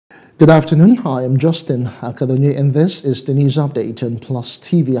Good afternoon, I am Justin Akadonye and this is the news update on Plus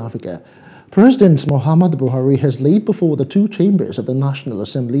TV Africa. President Muhammadu Buhari has laid before the two chambers of the National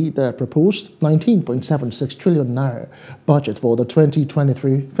Assembly the proposed 19.76 trillion naira budget for the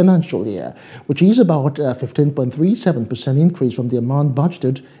 2023 financial year, which is about a 15.37% increase from the amount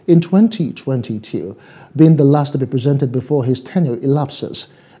budgeted in 2022, being the last to be presented before his tenure elapses.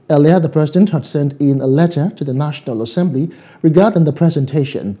 Earlier, the President had sent in a letter to the National Assembly regarding the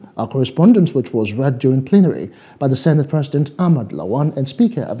presentation, a correspondence which was read during plenary by the Senate President Ahmad Lawan and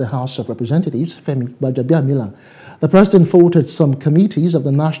Speaker of the House of Representatives Femi Gbajabiamila. The President faulted some committees of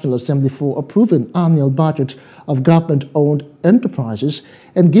the National Assembly for approving annual budget of government-owned enterprises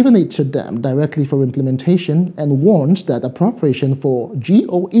and giving it to them directly for implementation, and warns that appropriation for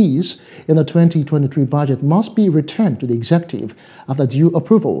GOEs in the 2023 budget must be returned to the executive after due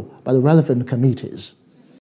approval by the relevant committees.